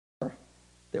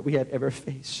that we have ever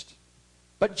faced.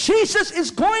 But Jesus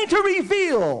is going to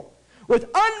reveal with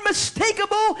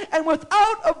unmistakable and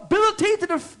without ability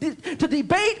to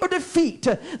debate or defeat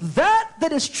that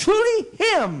is truly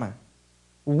him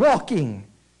walking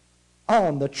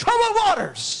on the troubled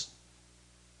waters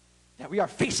that we are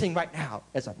facing right now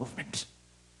as a movement.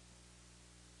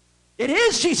 It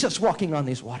is Jesus walking on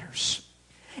these waters.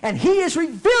 And he is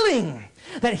revealing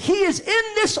that he is in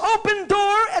this open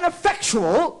door and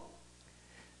effectual.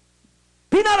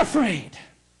 Be not afraid.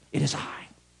 It is I.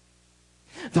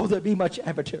 Though there be much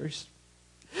adversaries,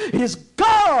 it is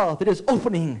God that is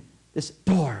opening this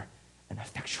door and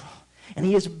effectual. And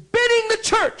he is bidding the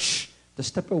church to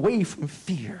step away from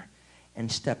fear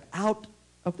and step out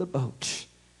of the boat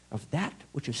of that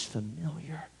which is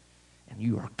familiar and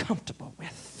you are comfortable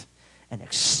with, and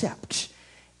accept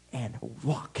and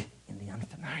walk in the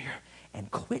unfamiliar and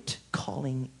quit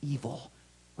calling evil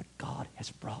what God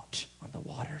has brought on the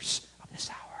waters of this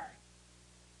hour.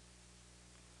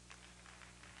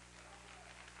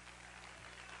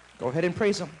 Go ahead and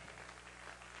praise him.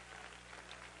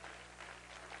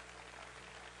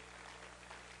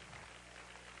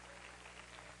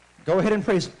 Go ahead and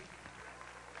praise him.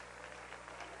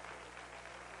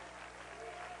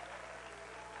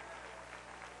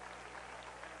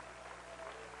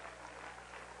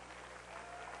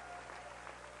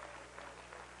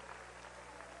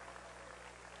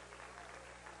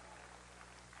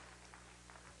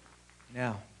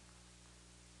 Now,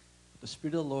 the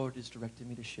Spirit of the Lord is directing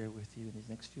me to share with you in these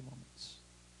next few moments.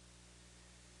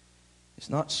 It's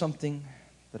not something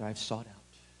that I've sought out,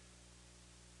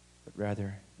 but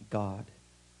rather God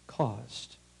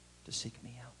caused to seek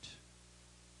me out.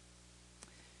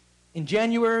 In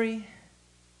January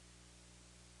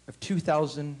of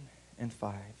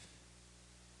 2005,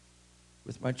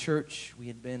 with my church, we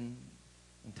had been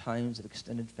in times of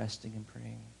extended fasting and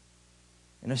praying,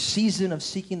 in a season of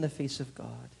seeking the face of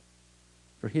God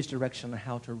for his direction on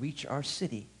how to reach our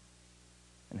city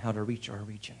and how to reach our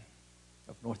region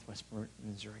of Northwest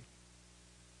Missouri.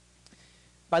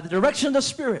 By the direction of the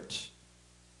Spirit,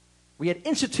 we had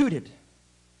instituted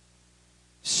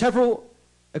several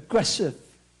aggressive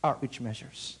outreach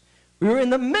measures. We were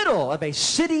in the middle of a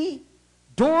city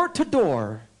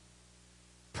door-to-door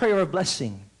prayer of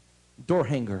blessing, door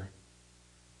hanger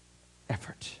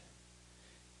effort.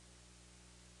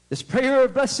 This prayer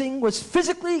of blessing was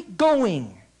physically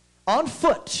going on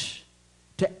foot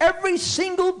to every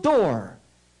single door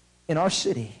in our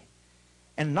city.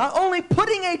 And not only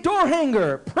putting a door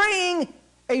hanger, praying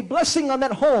a blessing on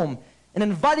that home, and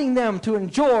inviting them to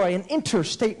enjoy an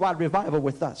inter-statewide revival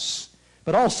with us,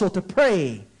 but also to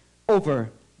pray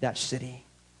over that city,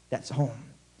 that's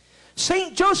home.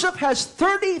 St. Joseph has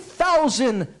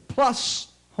 30,000 plus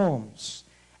homes.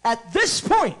 At this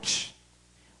point,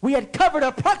 we had covered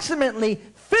approximately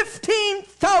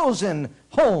 15,000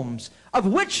 homes, of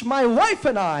which my wife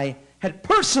and I had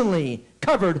personally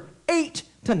covered 8,000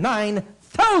 to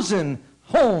 9,000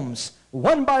 homes,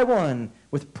 one by one,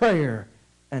 with prayer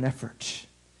and effort,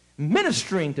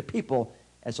 ministering to people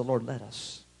as the Lord led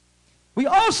us. We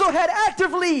also had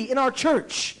actively in our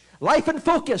church, Life and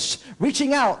Focus,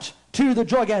 reaching out to the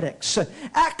drug addicts.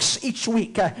 Acts each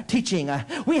week teaching.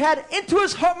 We had Into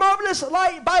His Marvelous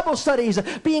Light Bible studies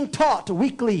being taught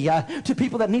weekly to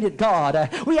people that needed God.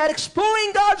 We had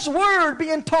Exploring God's Word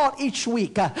being taught each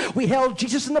week. We held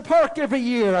Jesus in the Park every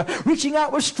year, reaching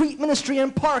out with street ministry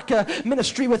and park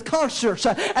ministry with concerts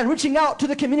and reaching out to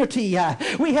the community.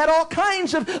 We had all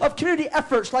kinds of community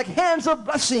efforts like Hands of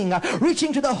Blessing,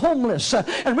 reaching to the homeless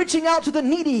and reaching out to the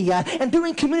needy and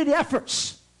doing community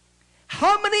efforts.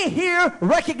 How many here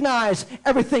recognize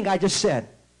everything I just said?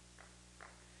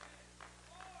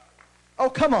 Oh,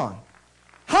 come on.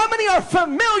 How many are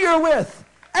familiar with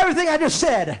everything I just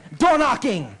said? Door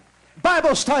knocking,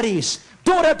 Bible studies,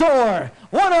 door to door,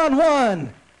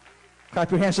 one-on-one. Clap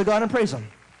your hands to God and praise Him.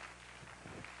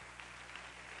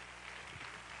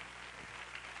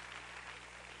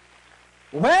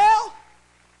 Well,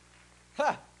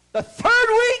 the third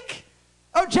week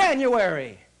of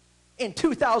January, in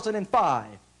 2005,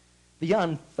 the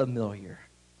unfamiliar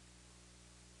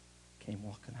came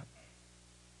walking up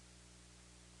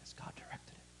as God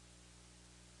directed it.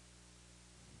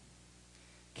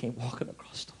 Came walking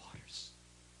across the waters.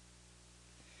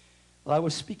 While I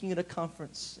was speaking at a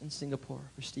conference in Singapore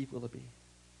for Steve Willoughby,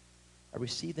 I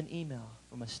received an email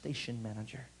from a station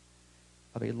manager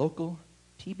of a local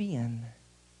TBN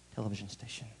television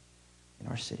station in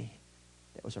our city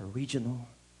that was a regional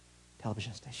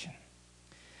television station.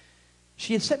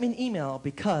 She had sent me an email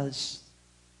because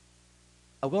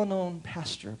a well-known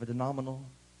pastor of a denominational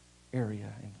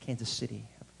area in Kansas City,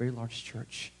 of very large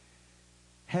church,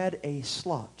 had a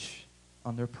slot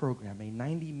on their program, a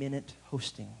 90-minute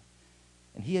hosting.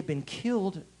 And he had been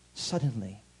killed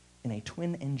suddenly in a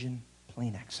twin-engine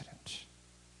plane accident.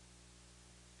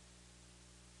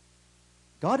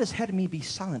 God has had me be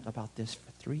silent about this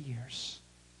for 3 years,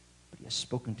 but he has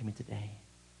spoken to me today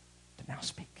to now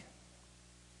speak.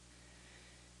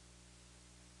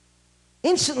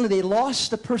 Instantly, they lost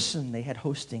the person they had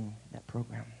hosting that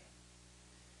program.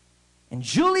 And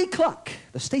Julie Cluck,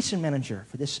 the station manager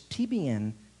for this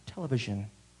TBN television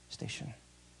station,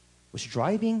 was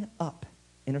driving up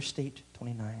Interstate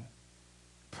 29,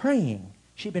 praying.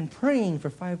 She'd been praying for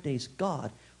 5 days,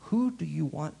 God, who do you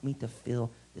want me to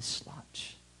fill this slot?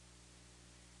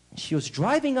 And she was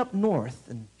driving up north,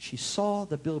 and she saw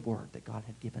the billboard that God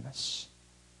had given us.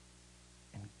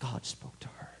 And God spoke to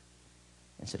her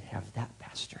and said, have that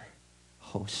pastor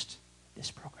host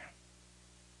this program.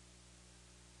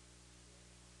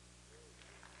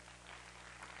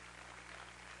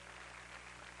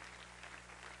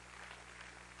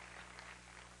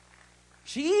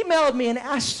 She emailed me and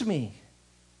asked me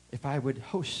if I would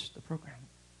host the program.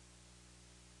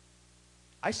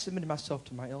 I submitted myself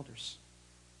to my elders,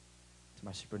 to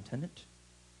my superintendent,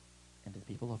 and to the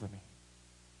people over me.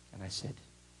 And I said,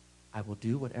 I will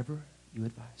do whatever you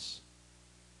advise.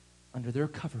 Under their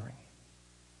covering,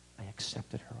 I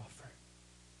accepted her offer.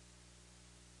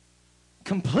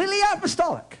 Completely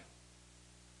apostolic.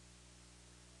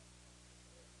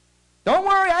 Don't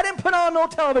worry, I didn't put on no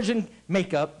television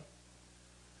makeup.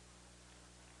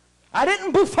 I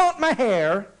didn't bouffant my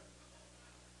hair.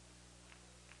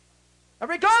 And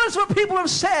regardless of what people have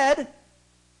said,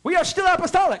 we are still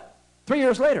apostolic 3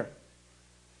 years later.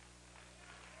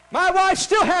 My wife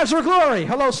still has her glory.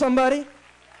 Hello, somebody.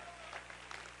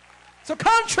 So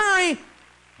contrary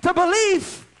to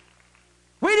belief,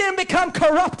 we didn't become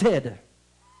corrupted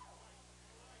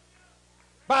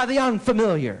by the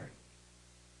unfamiliar.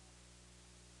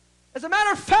 As a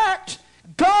matter of fact,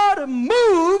 God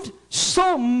moved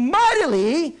so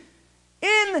mightily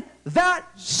in that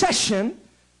session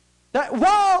that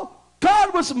while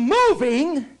God was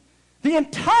moving, the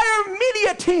entire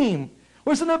media team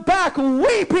was in the back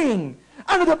weeping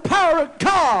under the power of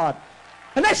God.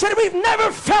 And they said, we've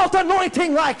never felt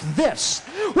anointing like this.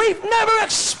 We've never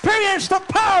experienced the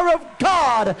power of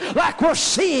God like we're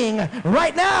seeing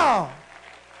right now.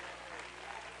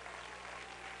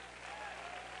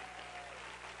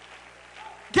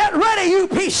 Get ready,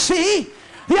 UPC.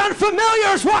 The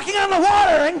unfamiliar is walking on the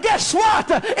water, and guess what?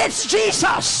 It's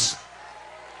Jesus.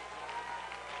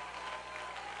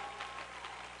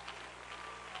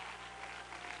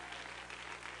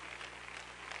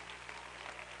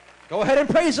 Go ahead and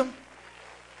praise him.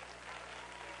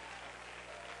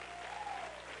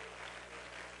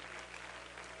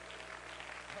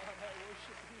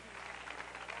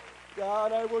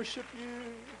 God, I worship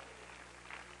you.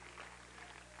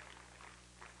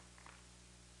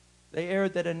 They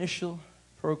aired that initial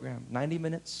program, 90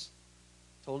 minutes,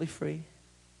 totally free.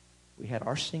 We had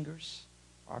our singers,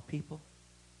 our people.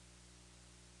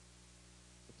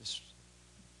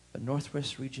 The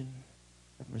Northwest region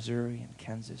of Missouri and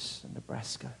Kansas and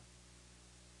Nebraska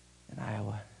and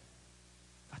Iowa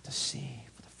got to see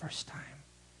for the first time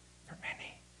for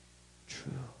many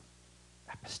true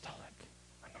apostolic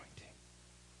anointing.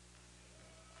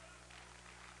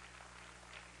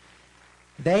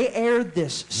 They aired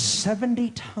this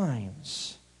 70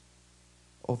 times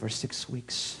over 6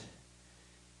 weeks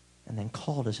and then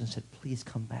called us and said, please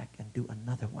come back and do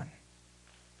another one.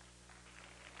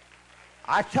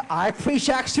 I preach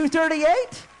Acts 2:38.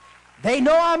 They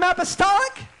know I'm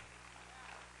apostolic.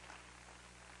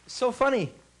 It's so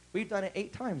funny. We've done it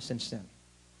 8 times since then.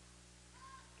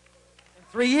 In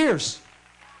 3 years.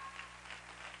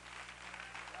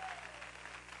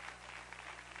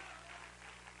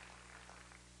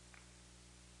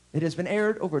 It has been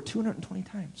aired over 220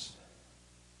 times.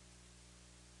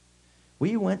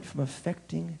 We went from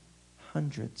affecting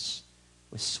hundreds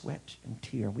with sweat and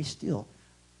tear. We still...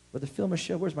 Brother Phil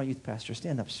Michelle, where's my youth pastor?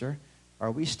 Stand up, sir. Are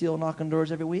we still knocking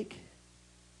doors every week?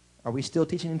 Are we still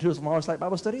teaching into small light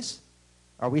Bible studies?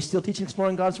 Are we still teaching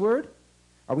exploring God's Word?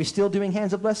 Are we still doing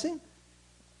hands of blessing?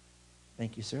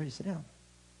 Thank you, sir. You sit down.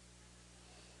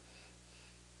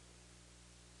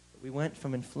 We went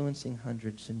from influencing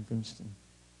hundreds and influencing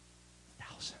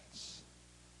thousands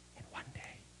in one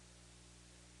day.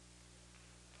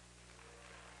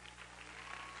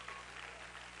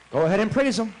 Go ahead and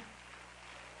praise him.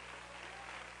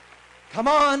 Come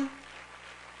on.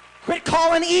 Quit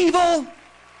calling evil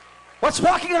what's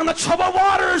walking on the troubled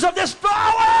waters of this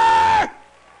hour.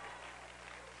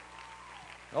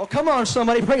 Oh, come on,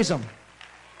 somebody, praise Him.